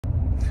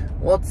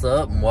What's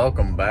up and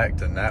welcome back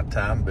to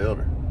Naptime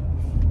Builder.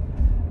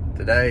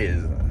 Today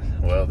is,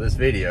 well, this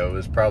video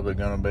is probably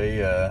going to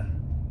be a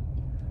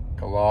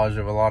collage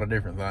of a lot of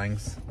different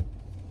things.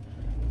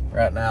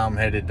 Right now I'm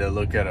headed to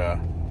look at a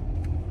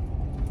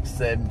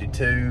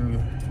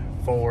 72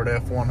 Ford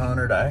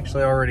F-100. I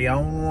actually already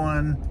own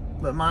one,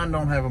 but mine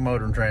don't have a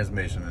motor and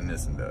transmission and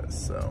this one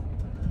does. So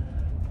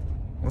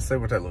let's see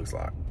what that looks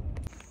like.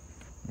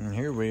 And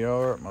here we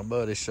are at my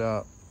buddy's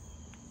shop.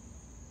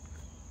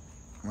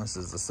 This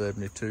is the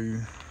 72.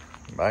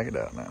 Back it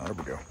out now. There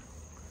we go.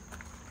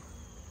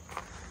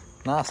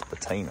 Nice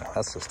patina.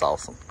 That's just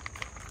awesome.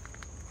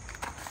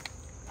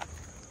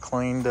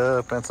 Cleaned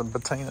up and some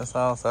patina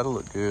sauce. That'll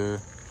look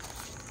good.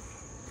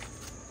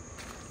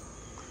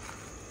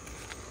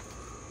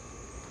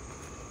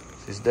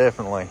 She's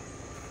definitely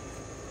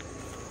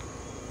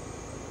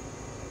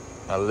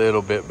a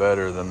little bit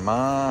better than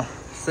my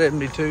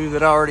 72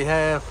 that I already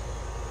have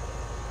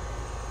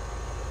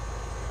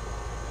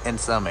in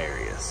some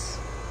areas.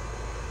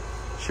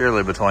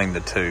 Surely between the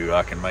two,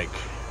 I can make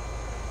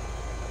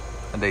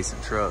a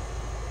decent truck.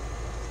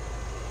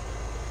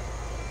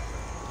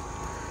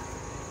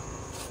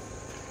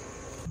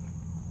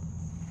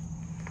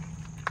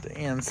 The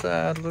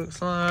inside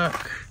looks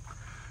like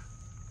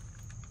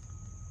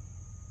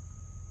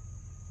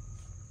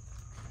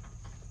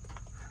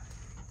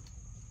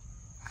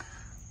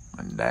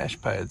my dash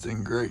pad's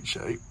in great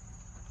shape.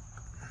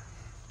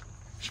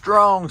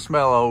 Strong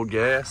smell of old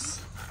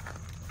gas.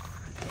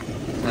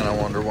 And I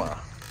wonder why.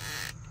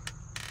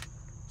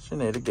 She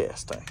need a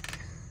gas tank.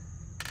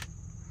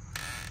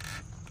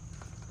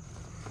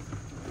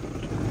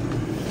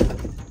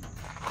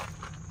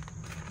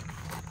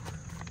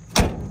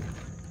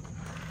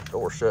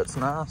 Door shuts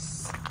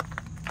nice.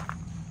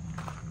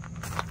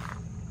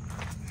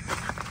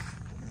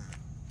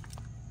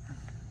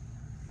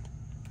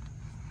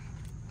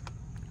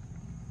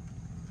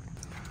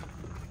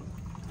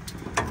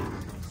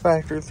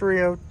 Factory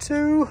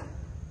 302.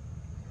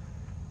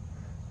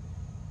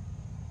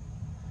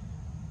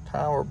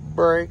 Power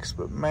brakes,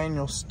 but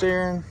manual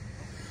steering.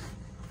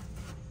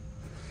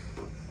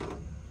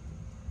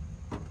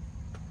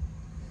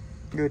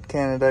 Good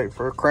candidate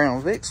for a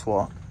Crown Vic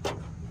swap.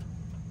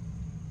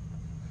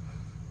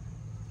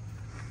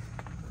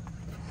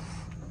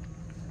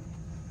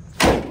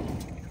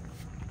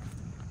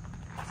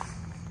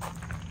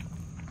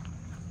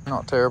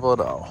 Not terrible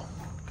at all.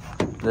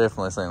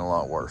 Definitely seen a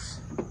lot worse.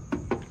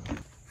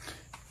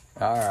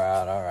 All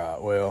right.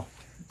 Well,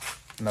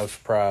 no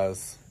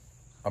surprise.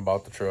 I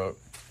bought the truck.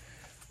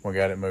 We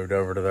got it moved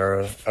over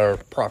to our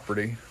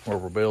property where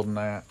we're building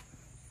at.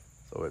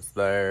 So it's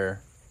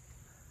there.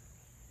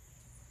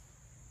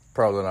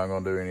 Probably not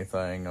gonna do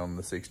anything on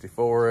the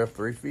 64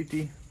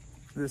 F350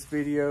 this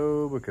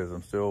video because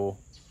I'm still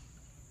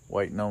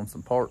waiting on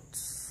some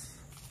parts.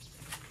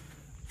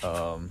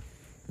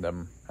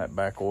 That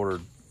back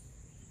ordered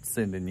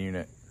sending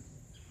unit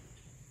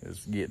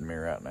is getting me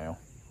right now.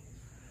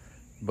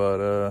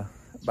 But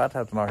about to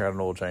have to knock out an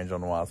oil change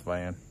on the wife's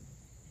van.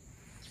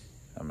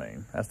 I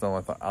mean, that's the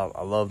only thing.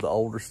 I love the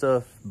older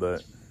stuff,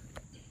 but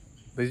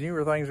these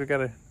newer things, we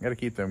gotta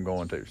keep them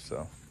going too.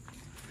 So,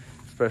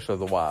 especially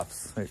the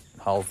wife's, it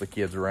hauls the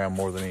kids around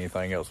more than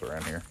anything else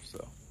around here.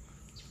 So,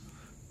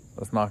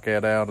 let's knock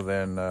that out, and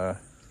then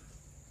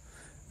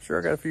sure,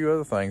 I got a few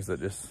other things that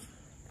just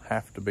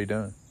have to be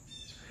done.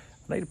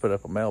 I need to put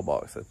up a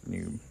mailbox at the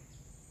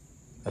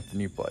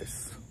new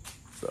place.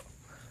 So,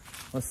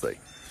 let's see.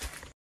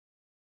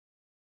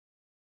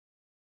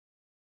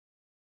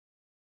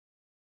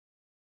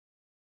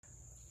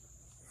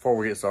 Before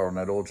we get started on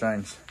that oil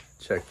change,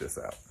 check this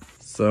out.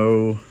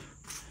 So,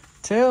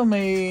 tell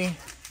me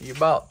you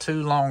bought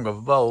too long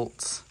of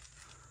bolts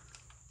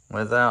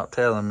without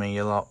telling me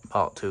you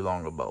bought too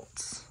long of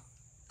bolts.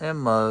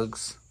 Them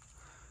mugs,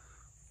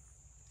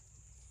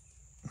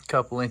 a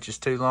couple inches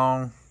too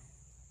long,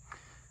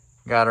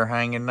 got her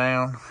hanging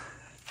down,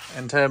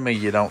 and tell me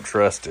you don't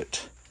trust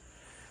it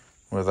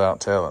without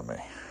telling me.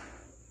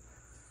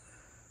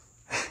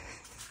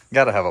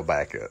 Gotta have a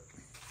backup.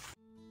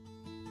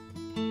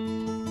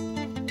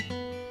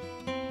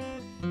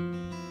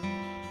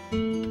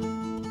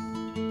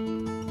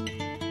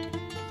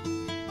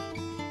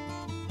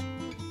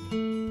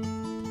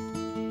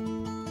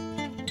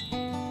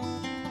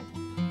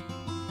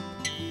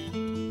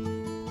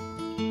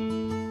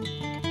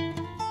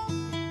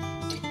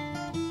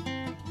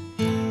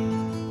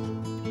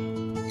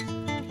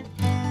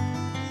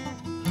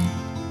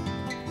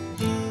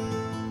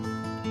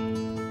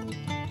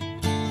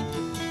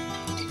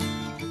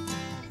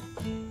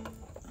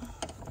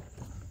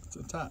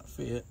 Tight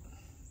fit.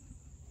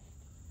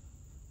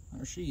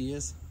 There she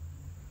is.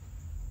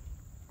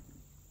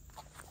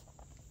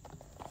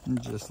 And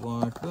just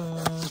like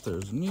that,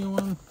 there's a new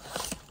one.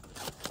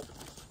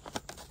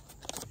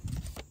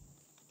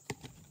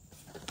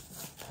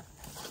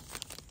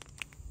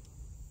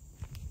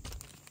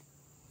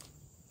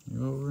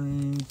 New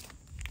O-ring.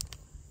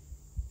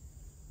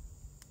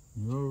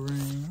 New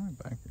O-ring.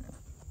 Back there.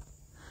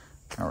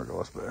 There we go,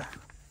 that's better.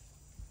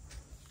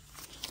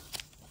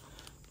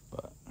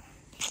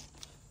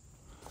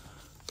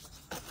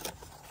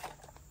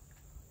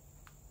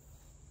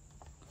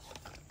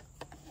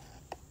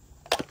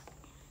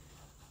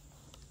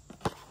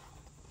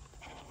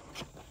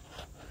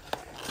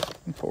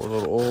 Pour a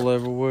little oil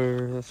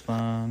everywhere, that's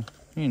fine.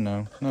 You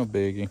know, no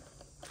biggie.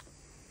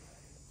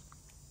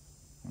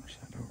 Where's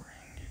that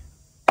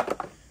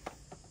O-ring?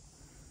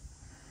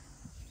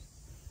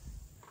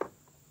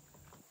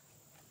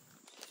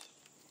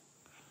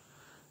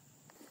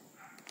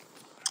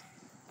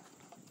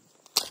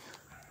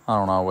 I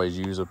don't always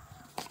use a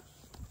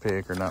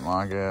pick or nothing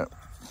like that.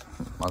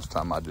 Most of the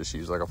time I just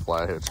use like a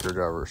flathead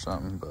screwdriver or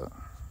something, but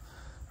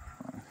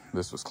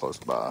this was close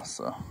by,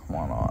 so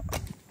why not?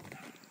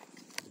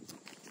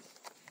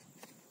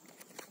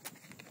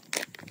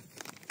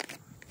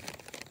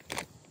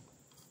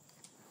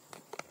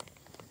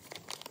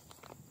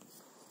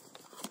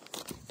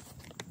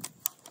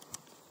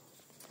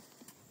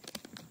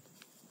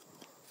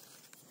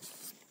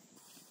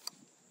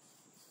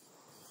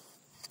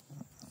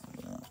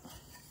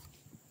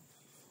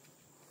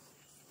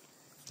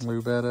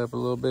 Lube that up a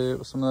little bit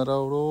with some of that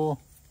old oil.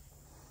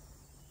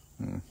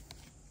 And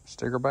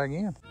stick her back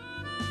in.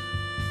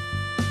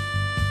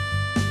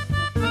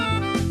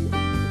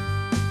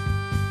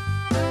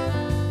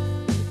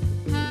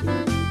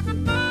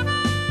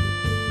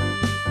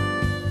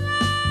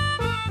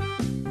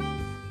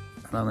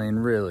 I mean,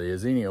 really,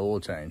 is any oil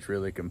change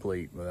really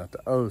complete without the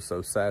oh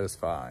so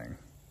satisfying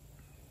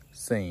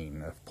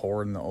scene of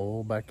pouring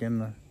oil back in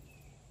the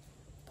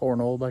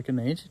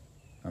engine?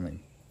 I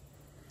mean,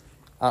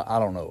 I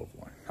don't know of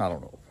one. I don't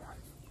know of one.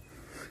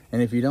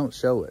 And if you don't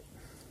show it,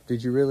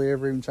 did you really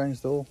ever even change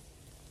the oil?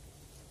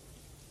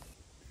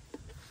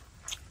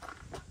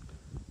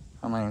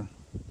 I mean,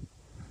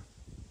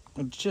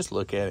 just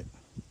look at it.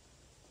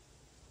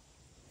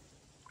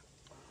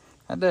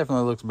 That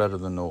definitely looks better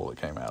than the oil that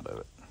came out of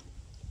it.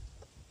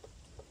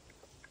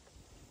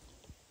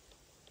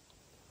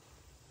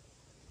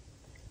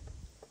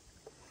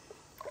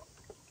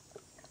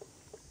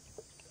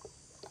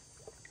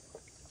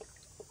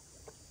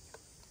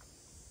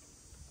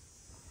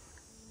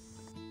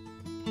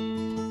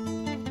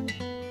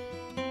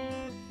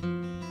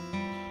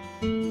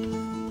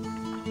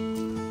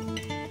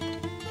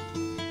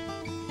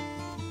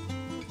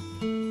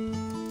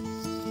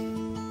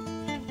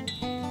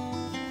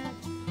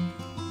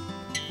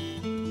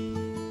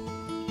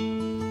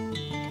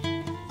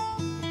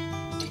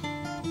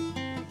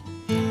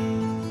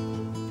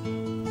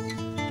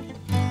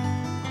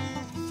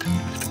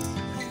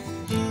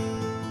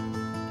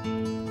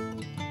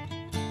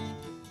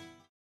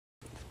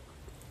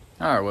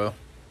 All right, well,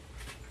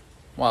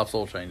 wife's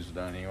oil change is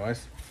done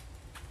anyways.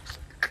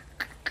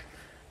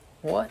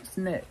 What's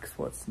next?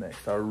 What's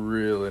next? I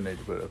really need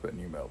to put up that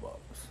new mailbox.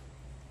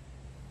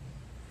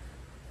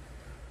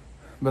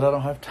 But I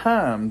don't have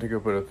time to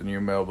go put up the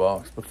new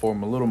mailbox before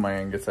my little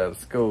man gets out of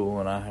school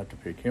and I have to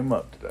pick him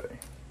up today.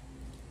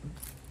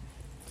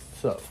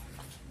 So,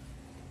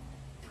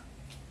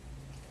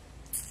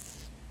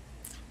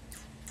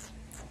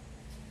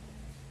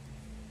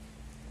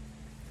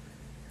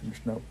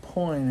 there's no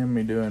point in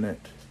me doing it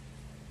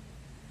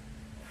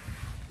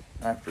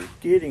after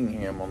getting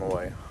him on the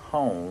way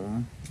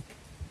home.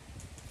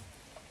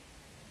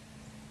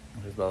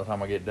 Because by the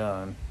time I get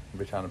done, I'll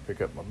be trying to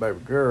pick up my baby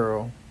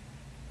girl.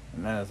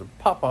 And that is a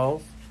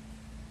pawpaws.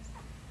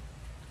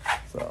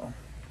 So,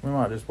 we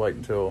might just wait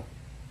until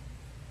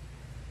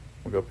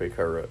we go pick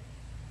her up.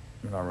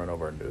 And I'll run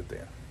over and do it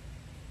then.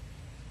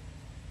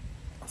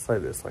 I'll say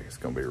this like it's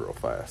going to be real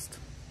fast.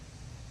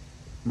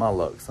 My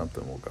luck,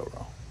 something will go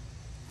wrong.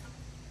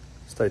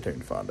 Stay tuned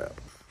to find out.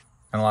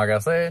 And like I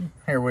said,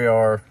 here we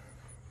are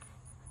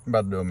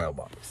about to do a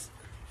mailbox.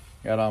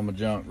 Got all my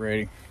junk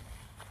ready.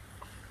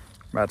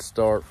 About to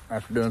start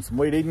after doing some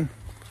weed eating.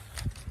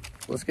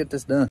 Let's get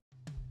this done.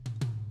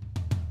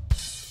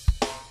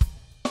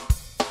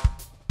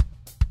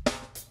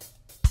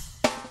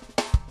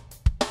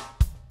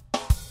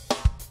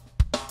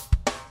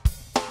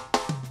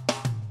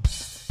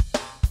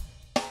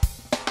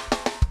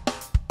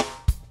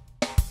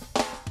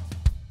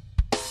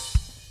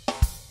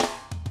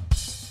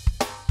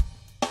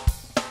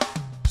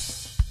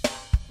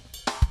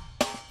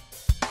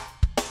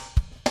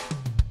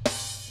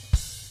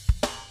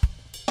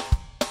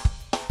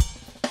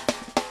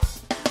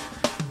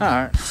 All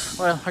right,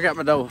 well, I got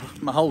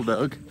my hole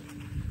dug.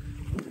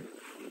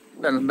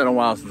 Been a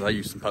while since I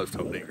used some post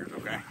hole diggers,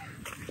 okay?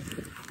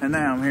 And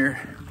now I'm here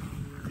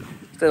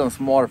stealing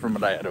some water from my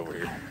dad over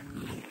here.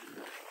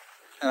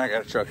 And I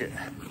gotta truck it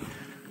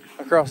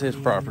across his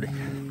property.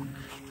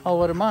 All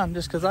the way to mine,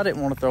 just because I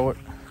didn't want to throw it,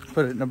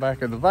 put it in the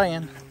back of the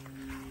van,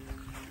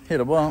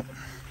 hit a bump,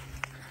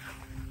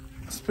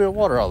 spill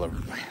water all over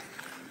the van.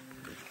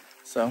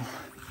 So,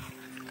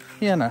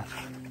 you know,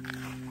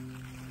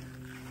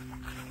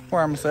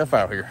 wearing myself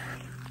out here.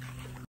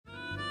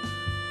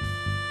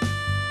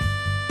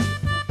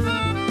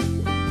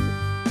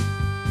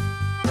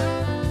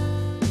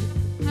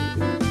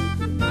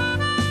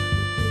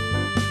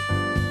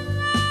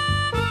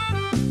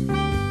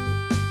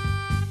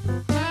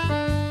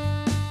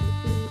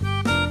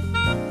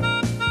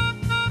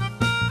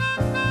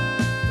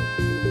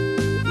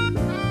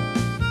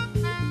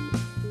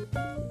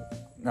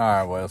 All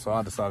right, well, so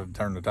I decided to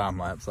turn the time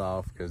lapse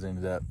off because it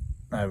ended up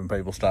having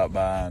people stop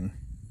by and,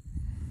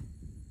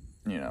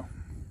 you know,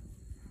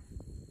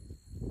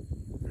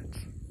 it's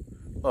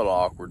a little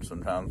awkward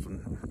sometimes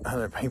when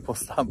other people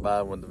stop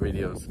by when the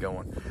video's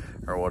going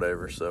or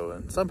whatever. So,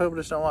 and some people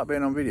just don't like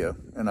being on video,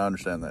 and I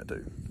understand that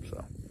too.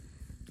 So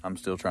I'm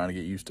still trying to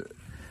get used to it.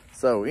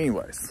 So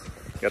anyways,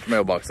 got the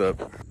mailbox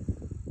up.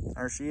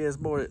 There she is.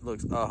 Boy, it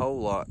looks a whole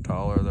lot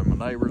taller than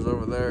my neighbors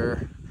over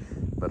there,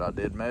 but I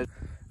did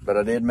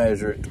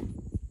measure it,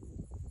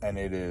 and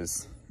it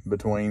is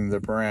between the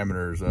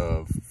parameters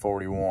of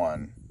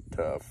 41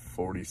 to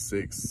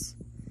 46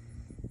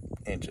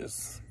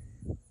 inches.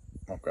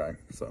 Okay,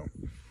 so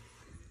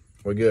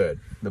we're good.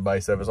 The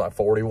base of it's like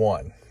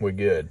 41. We're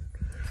good.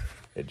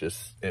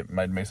 It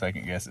made me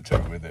second guess it too,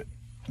 with it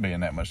being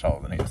that much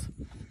taller than his.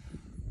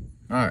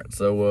 All right,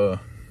 so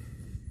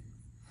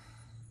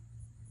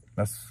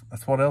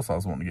that's what else I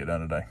was wanting to get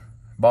done today.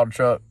 Bought a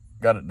truck,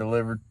 got it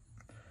delivered,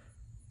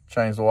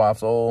 changed the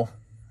wife's oil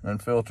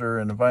and filter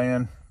in the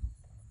van,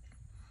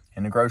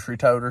 in the grocery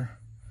toter,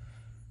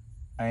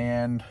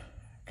 and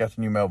got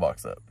the new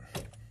mailbox up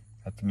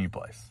at the new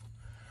place.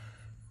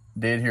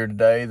 Did hear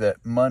today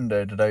that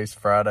Monday, today's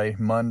Friday,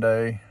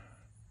 Monday,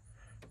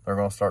 they're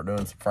gonna start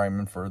doing some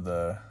framing for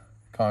the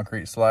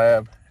concrete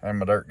slab, and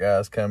my dirt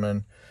guy's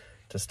coming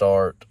to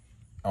start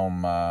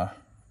on my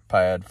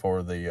pad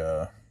for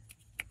the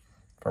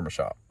for my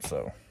shop.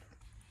 So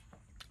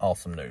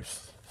awesome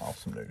news,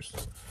 awesome news.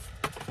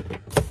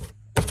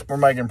 We're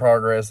making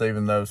progress,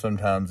 even though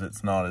sometimes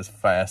it's not as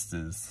fast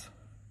as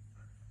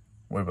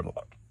we would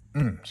like,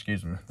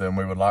 excuse me, than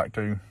we would like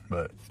to,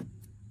 but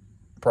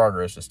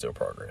progress is still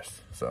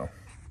progress. So,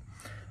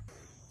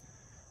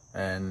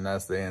 and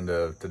that's the end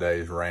of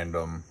today's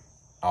random,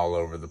 all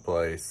over the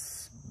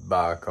place,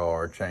 buy a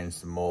car, change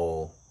some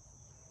oil,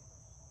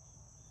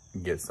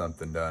 get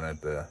something done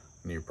at the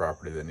new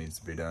property that needs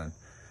to be done.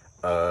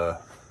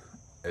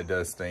 It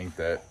does stink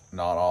that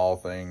not all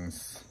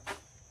things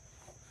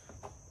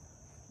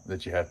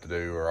that you have to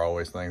do are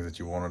always things that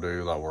you want to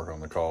do, like work on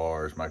the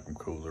cars, make them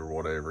cooler,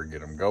 whatever, get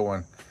them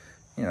going.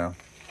 You know,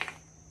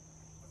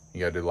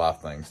 you gotta do life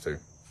things too.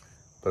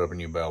 Put up a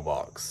new bell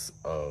box,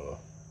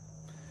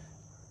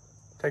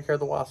 take care of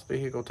the wife's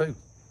vehicle too.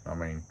 I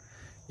mean,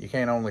 you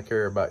can't only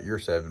care about your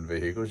 7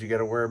 vehicles, you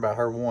gotta worry about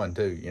her 1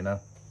 too, you know?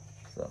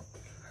 So,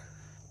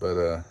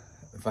 but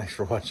thanks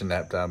for watching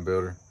Nap Time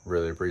Builder.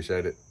 Really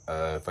appreciate it.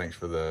 Thanks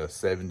for the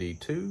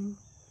 72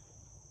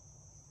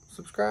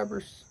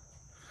 subscribers.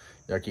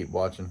 Y'all keep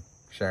watching,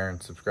 sharing,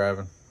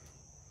 subscribing.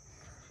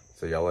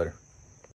 See y'all later.